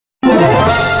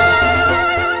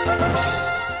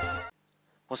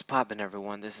What's poppin',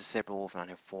 everyone? This is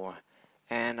Saberwolf94,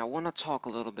 and I want to talk a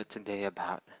little bit today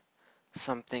about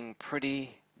something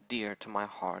pretty dear to my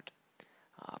heart.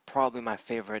 Probably my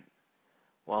favorite,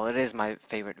 well, it is my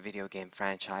favorite video game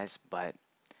franchise, but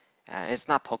it's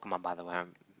not Pokemon, by the way.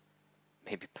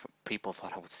 Maybe people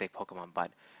thought I would say Pokemon,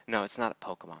 but no, it's not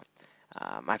Pokemon.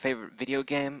 My favorite video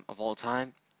game of all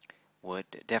time would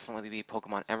definitely be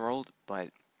Pokemon Emerald, but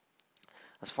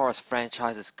as far as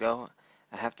franchises go,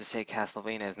 I have to say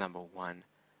Castlevania is number one.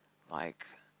 Like,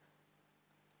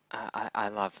 I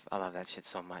love that shit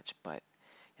so much. But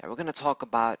yeah, we're gonna talk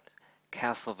about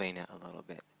Castlevania a little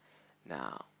bit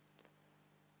now,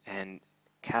 and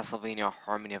Castlevania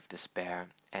Harmony of Despair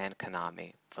and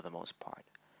Konami for the most part.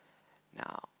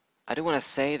 Now, I do want to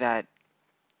say that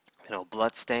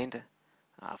Bloodstained.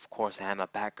 Of course, I am a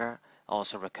backer. I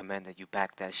also recommend that you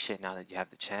back that shit now that you have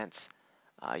the chance.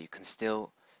 You can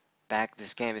still back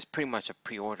this game. It's pretty much a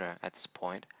pre-order at this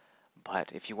point,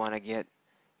 but if you want to get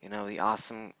the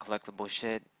awesome collectible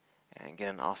shit and get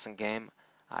an awesome game,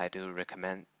 I do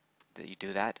recommend that you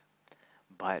do that.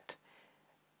 But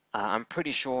I'm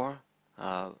pretty sure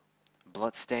uh,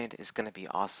 Bloodstained is going to be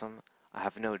awesome. I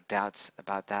have no doubts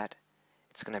about that.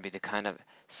 It's going to be the kind of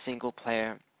single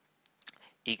player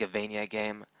Igavania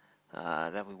game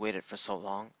that we waited for so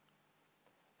long.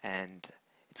 And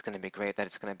it's going to be great that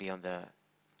it's going to be on the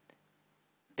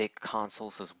big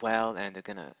consoles as well. And they're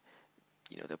going to,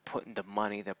 they're putting the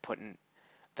money, they're putting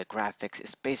the graphics.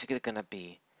 It's basically going to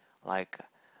be like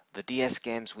the DS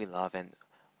games we love and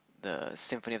the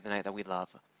Symphony of the Night that we love,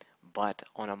 but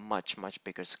on a much, much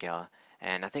bigger scale.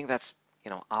 And I think that's,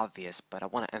 obvious, but I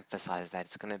want to emphasize that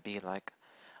it's going to be like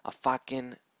a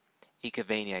fucking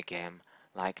Ecovania game,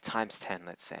 like times 10,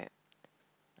 let's say.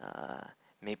 Uh,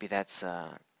 Maybe that's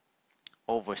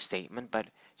overstatement, but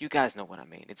you guys know what I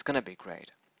mean. It's going to be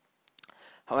great.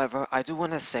 However, I do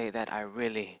want to say that I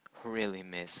really, really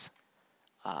miss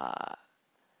uh,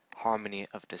 Harmony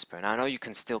of Despair. Now, I know you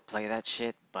can still play that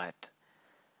shit, but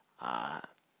uh,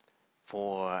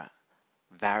 for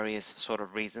various sort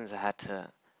of reasons, I had to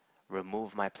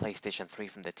remove my PlayStation 3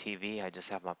 from the TV. I just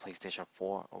have my PlayStation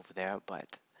 4 over there,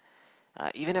 but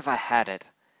even if I had it,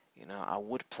 I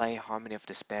would play Harmony of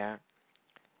Despair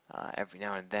every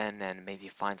now and then and maybe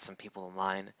find some people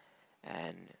online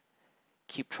and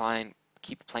keep playing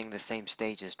the same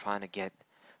stages, trying to get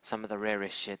some of the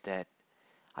rarest shit that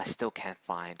I still can't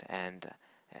find. And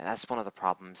that's one of the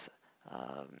problems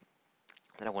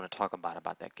that I want to talk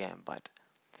about that game. But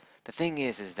the thing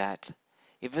is that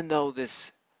even though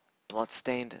this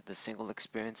Bloodstained, the single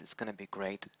experience, is going to be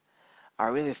great, I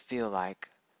really feel like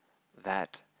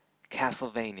that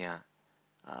Castlevania,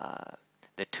 uh,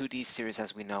 the 2D series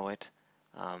as we know it,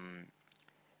 um,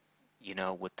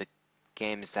 with the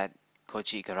games that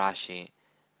Koji Igarashi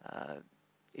uh,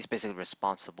 is basically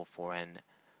responsible for and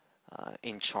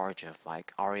in charge of,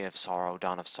 like Aria of Sorrow,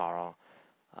 Dawn of Sorrow,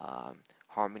 um,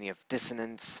 Harmony of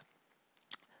Dissonance,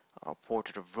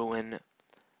 Portrait of Ruin,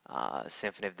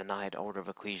 Symphony of the Night, Order of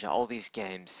Ecclesia, all these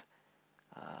games,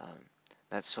 um,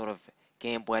 that sort of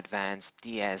Game Boy Advance,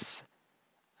 DS,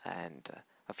 and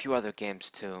a few other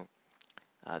games too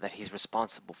that he's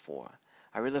responsible for.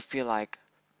 I really feel like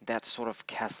that sort of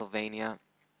Castlevania,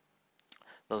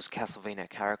 those Castlevania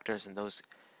characters and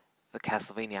the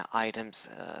Castlevania items,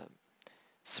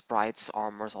 sprites,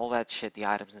 armors, all that shit, the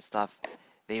items and stuff,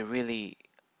 they really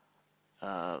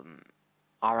um,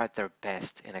 are at their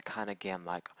best in a kind of game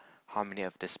like Harmony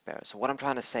of Despair. So what I'm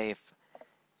trying to say, if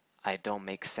I don't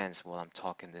make sense while I'm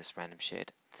talking this random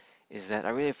shit, is that I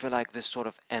really feel like this sort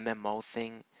of MMO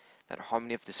thing that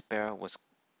Harmony of Despair was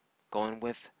going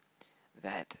with,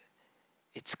 that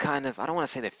it's kind of, I don't want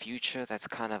to say the future, that's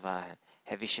kind of a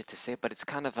heavy shit to say, but it's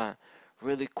kind of a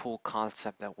really cool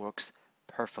concept that works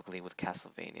perfectly with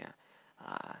Castlevania.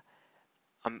 Uh,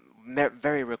 I'm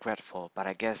very regretful, but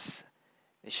I guess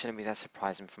it shouldn't be that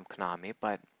surprising from Konami,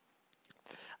 but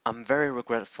I'm very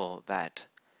regretful that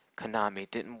Konami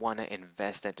didn't want to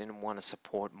invest, that didn't want to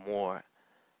support more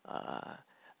uh,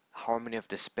 Harmony of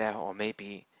Despair, or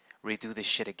maybe redo this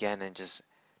shit again and just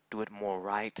do it more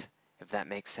right, if that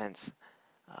makes sense.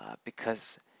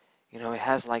 Because, it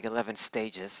has like 11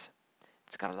 stages.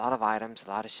 It's got a lot of items, a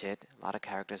lot of shit, a lot of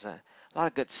characters, a lot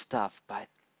of good stuff, but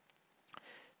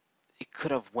it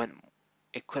could have went,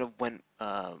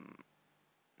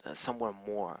 somewhere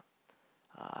more.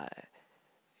 Uh,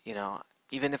 you know,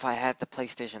 Even if I had the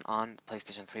PlayStation on,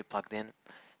 PlayStation 3 plugged in,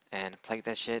 and played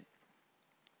that shit,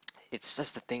 it's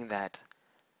just the thing that,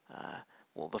 uh,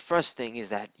 well, the first thing is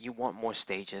that you want more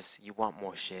stages, you want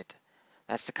more shit.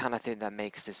 That's the kind of thing that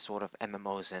makes this sort of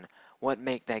MMOs and what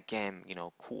make that game,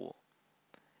 cool.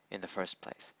 in the first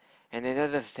place. And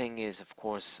another thing is, of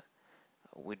course,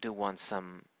 we do want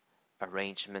some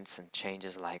arrangements and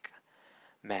changes. Like,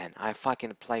 man, I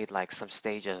fucking played like some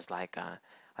stages, like I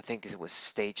think it was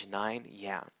stage 9,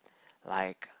 yeah,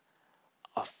 like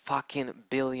a fucking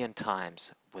billion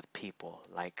times with people.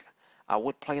 Like, I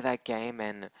would play that game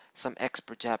and some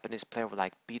expert Japanese player would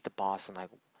like beat the boss in like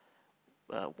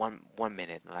one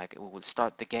minute. Like, we would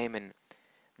start the game and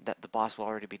that the boss will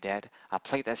already be dead. I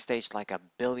played that stage like a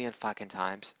billion fucking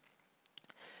times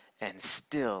and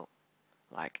still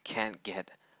like can't get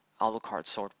Alucard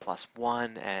Sword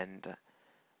 +1 and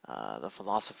the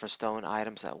Philosopher's Stone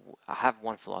items. I have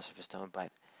one Philosopher's Stone,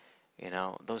 but you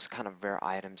know, those kind of rare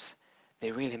items,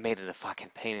 they really made it a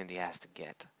fucking pain in the ass to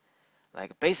get.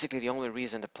 Like, basically the only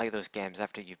reason to play those games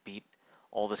after you beat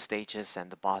all the stages and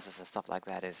the bosses and stuff like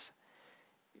that is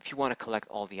if you want to collect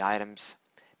all the items,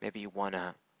 maybe you want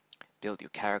to build your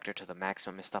character to the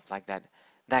maximum and stuff like that,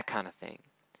 that kind of thing.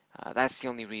 That's the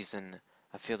only reason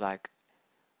I feel like,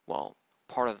 well,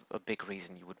 part of a big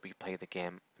reason you would replay the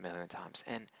game a million times.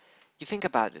 And you think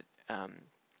about it,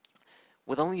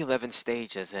 with only 11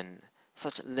 stages and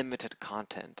such limited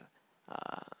content,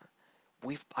 uh,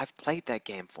 I've played that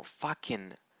game for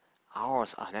fucking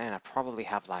hours on end. I probably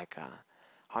have like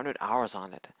 100 hours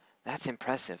on it. That's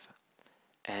impressive.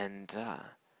 And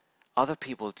other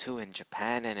people too in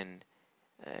Japan and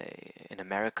in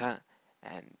America,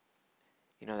 and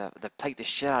you know that played the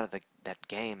shit out of that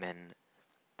game, and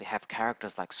they have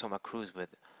characters like Soma Cruz with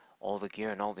all the gear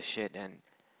and all the shit, and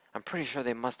I'm pretty sure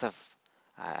they must have,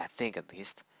 I think at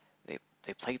least,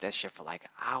 they played that shit for like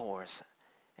hours.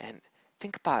 And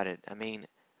think about it. I mean,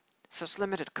 such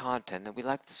limited content, and we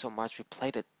liked it so much. We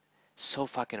played it so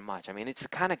fucking much. I mean, it's the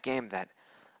kind of game that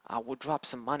I would drop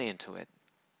some money into it.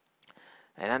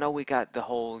 And I know we got the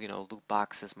whole, you know, loot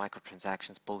boxes,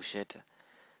 microtransactions bullshit.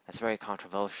 That's very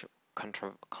controversial.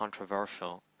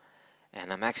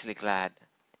 And I'm actually glad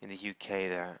in the UK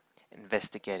they're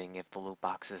investigating if the loot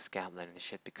box is gambling and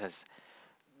shit, because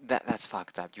that's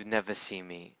fucked up. You never see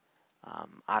me.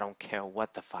 I don't care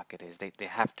what the fuck it is. They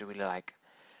have to really like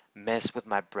mess with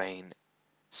my brain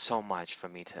so much for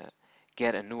me to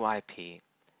get a new IP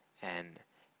and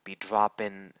be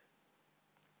dropping,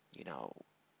 you know,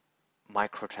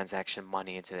 microtransaction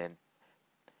money into it, and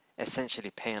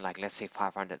essentially paying like, let's say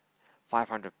 500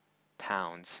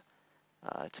 pounds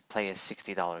to play a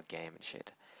 $60 game and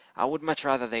shit. I would much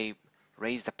rather they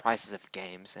raise the prices of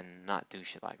games and not do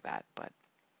shit like that. But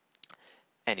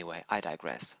anyway, I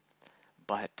digress.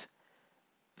 But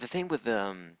the thing with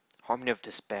Harmony of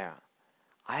Despair,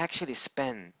 I actually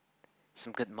spent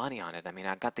some good money on it. I mean,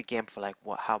 I got the game for like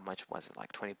what? How much was it?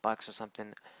 Like 20 bucks or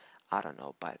something? I don't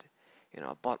know. But you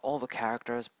know, bought all the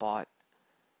characters, bought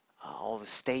all the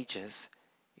stages.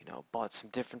 You know, bought some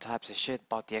different types of shit,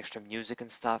 bought the extra music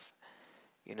and stuff.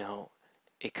 You know,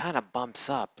 it kind of bumps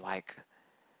up like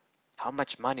how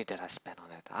much money did I spend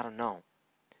on it? I don't know.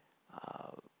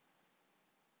 Uh,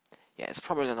 yeah, it's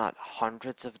probably not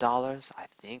hundreds of dollars. I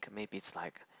think maybe it's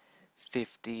like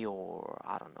 50 or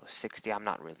I don't know, 60. I'm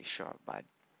not really sure. But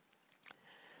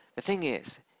the thing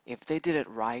is, if they did it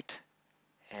right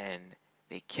and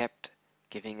they kept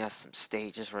giving us some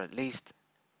stages, or at least,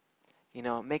 you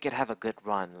know, make it have a good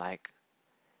run, like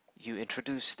you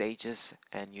introduce stages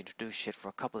and you introduce shit for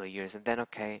a couple of years, and then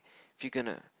okay, if you're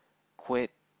gonna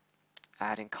quit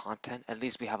adding content, at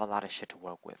least we have a lot of shit to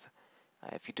work with.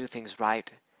 If you do things right,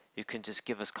 you can just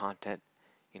give us content,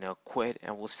 you know, quit,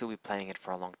 and we'll still be playing it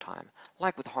for a long time,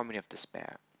 like with Harmony of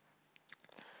Despair.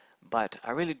 But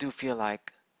I really do feel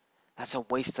like that's a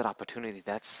wasted opportunity.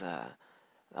 That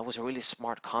was a really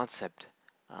smart concept.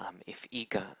 If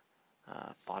Iga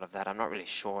thought of that, I'm not really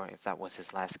sure if that was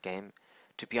his last game.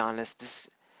 To be honest, this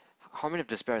Harmony of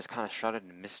Despair is kind of shrouded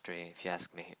in mystery, if you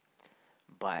ask me.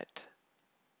 But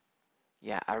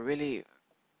yeah, I really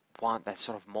want that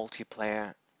sort of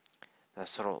multiplayer, that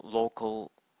sort of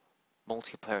local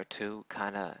multiplayer too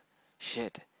kind of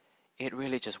shit. It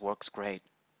really just works great.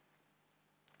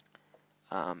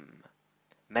 Um,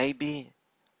 maybe,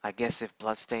 I guess if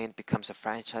Bloodstained becomes a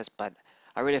franchise, but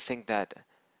I really think that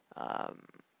um,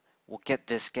 we'll get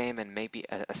this game and maybe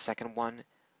a second one.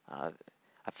 Uh,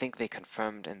 I think they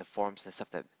confirmed in the forums and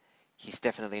stuff that he's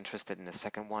definitely interested in the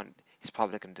second one. He's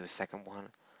probably going to do a second one.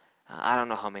 I don't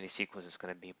know how many sequels it's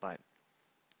going to be, but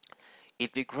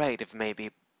it'd be great if maybe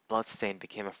Bloodstained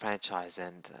became a franchise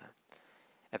and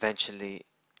eventually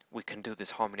we can do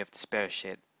this Harmony of Despair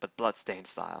shit, but Bloodstained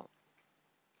style.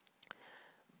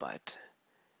 But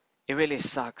it really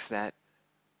sucks that,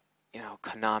 you know,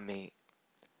 Konami,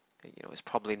 you know, is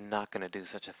probably not going to do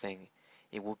such a thing.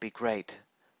 It would be great,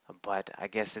 but I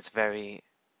guess it's very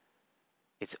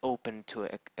it's open to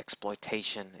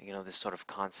exploitation, you know, this sort of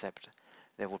concept.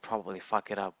 They would probably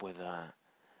fuck it up with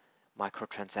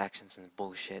microtransactions and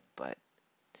bullshit, but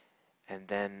and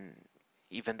then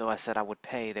even though I said I would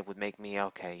pay, they would make me,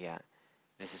 okay, yeah,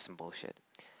 this is some bullshit.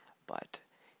 But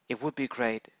it would be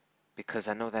great because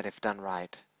I know that if done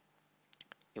right,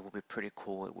 it would be pretty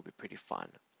cool, it would be pretty fun.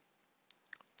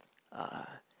 Uh,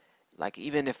 like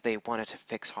even if they wanted to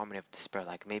fix Harmony of Despair,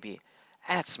 like maybe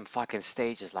add some fucking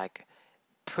stages, like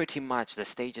pretty much the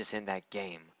stages in that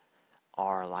game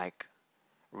are like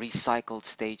recycled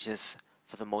stages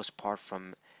for the most part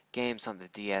from games on the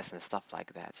DS and stuff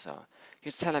like that. So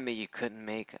you're telling me you couldn't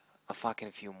make a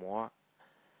fucking few more?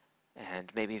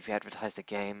 And maybe if you advertise the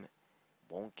game,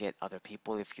 won't get other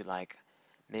people if you like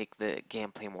make the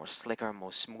gameplay more slicker,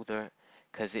 more smoother,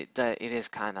 because it is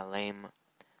kind of lame.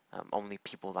 Only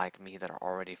people like me that are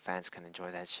already fans can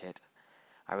enjoy that shit.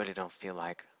 I really don't feel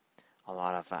like a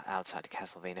lot of outside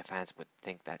Castlevania fans would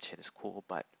think that shit is cool,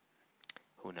 but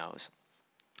who knows.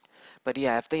 But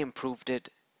yeah, if they improved it,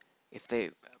 if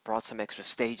they brought some extra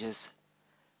stages,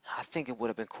 I think it would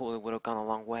have been cool. It would have gone a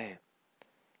long way.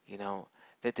 You know,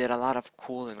 they did a lot of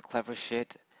cool and clever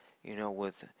shit, you know,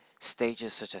 with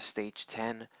stages such as Stage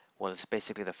 10, well, it's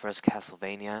basically the first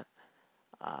Castlevania,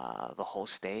 the whole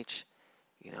stage,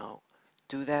 you know.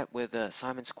 Do that with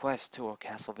Simon's Quest 2 or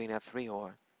Castlevania 3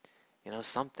 or, you know,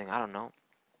 something, I don't know.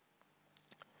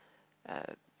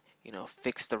 Uh, you know,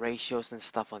 fix the ratios and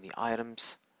stuff on the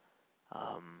items.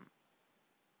 Um,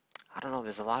 I don't know,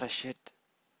 there's a lot of shit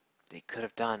they could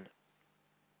have done.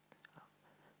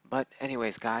 But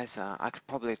anyways, guys, I could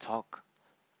probably talk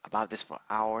about this for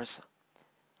hours.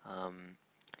 Um,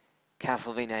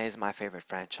 Castlevania is my favorite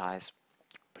franchise,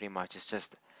 pretty much. It's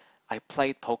just, I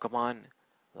played Pokemon,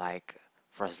 like,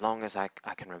 for as long as I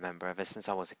can remember, ever since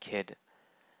I was a kid,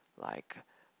 like,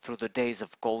 through the days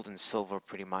of Gold and Silver,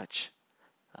 pretty much.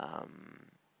 Um,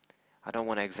 I don't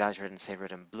want to exaggerate and say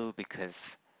Red and Blue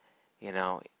because, you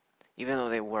know, even though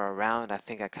they were around, I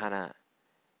think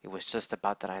it was just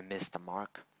about that I missed the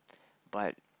mark.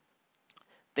 But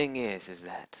thing is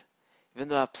that even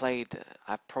though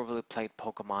I probably played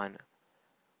Pokemon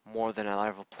more than I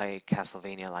ever played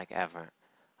Castlevania like ever.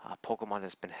 Pokemon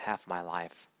has been half my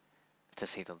life, to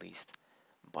say the least.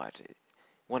 But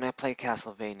when I play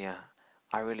Castlevania,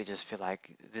 I really just feel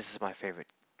like this is my favorite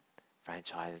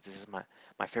franchise. This is my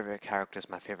favorite characters,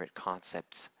 my favorite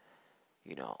concepts.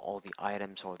 You know, all the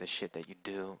items or the shit that you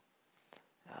do.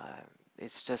 Uh,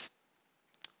 it's just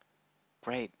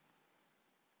great.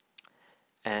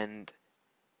 And,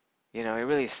 you know, it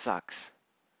really sucks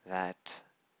that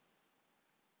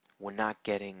we're not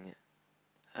getting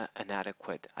an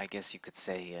adequate, I guess you could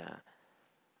say,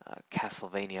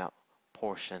 Castlevania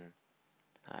portion,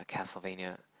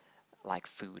 Castlevania like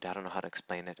food. I don't know how to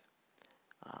explain it.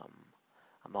 Um,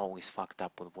 I'm always fucked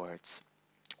up with words.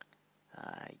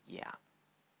 Yeah,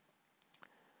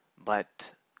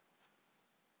 but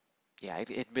yeah,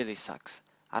 it really sucks.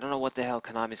 I don't know what the hell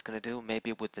Konami's gonna do.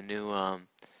 Maybe with the new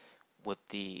with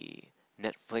the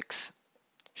Netflix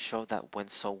show that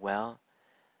went so well.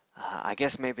 I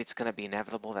guess maybe it's gonna be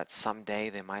inevitable that someday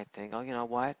they might think, oh, you know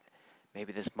what?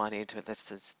 Maybe there's money into it. Let's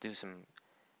just do some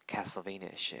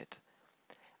Castlevania shit.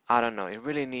 I don't know. It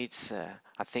really needs,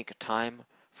 I think, a time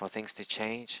for things to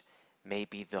change.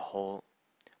 Maybe the whole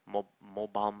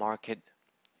mobile market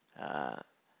uh,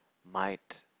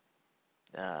 might,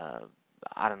 uh,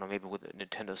 I don't know, maybe with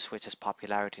Nintendo Switch's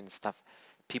popularity and stuff,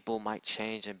 people might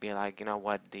change and be like, you know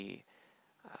what,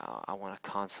 I want a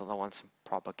console, I want some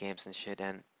proper games and shit.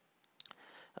 And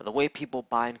the way people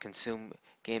buy and consume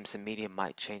games and media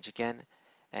might change again.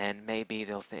 And maybe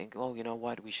they'll think, oh, you know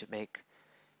what, we should make,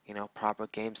 you know, proper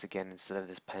games again instead of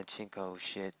this pachinko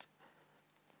shit.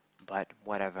 But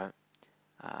whatever.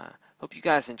 Hope you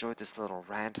guys enjoyed this little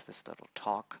rant, this little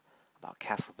talk about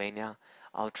Castlevania.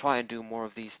 I'll try and do more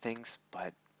of these things,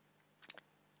 but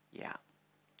yeah,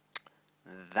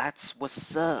 that's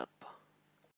what's up.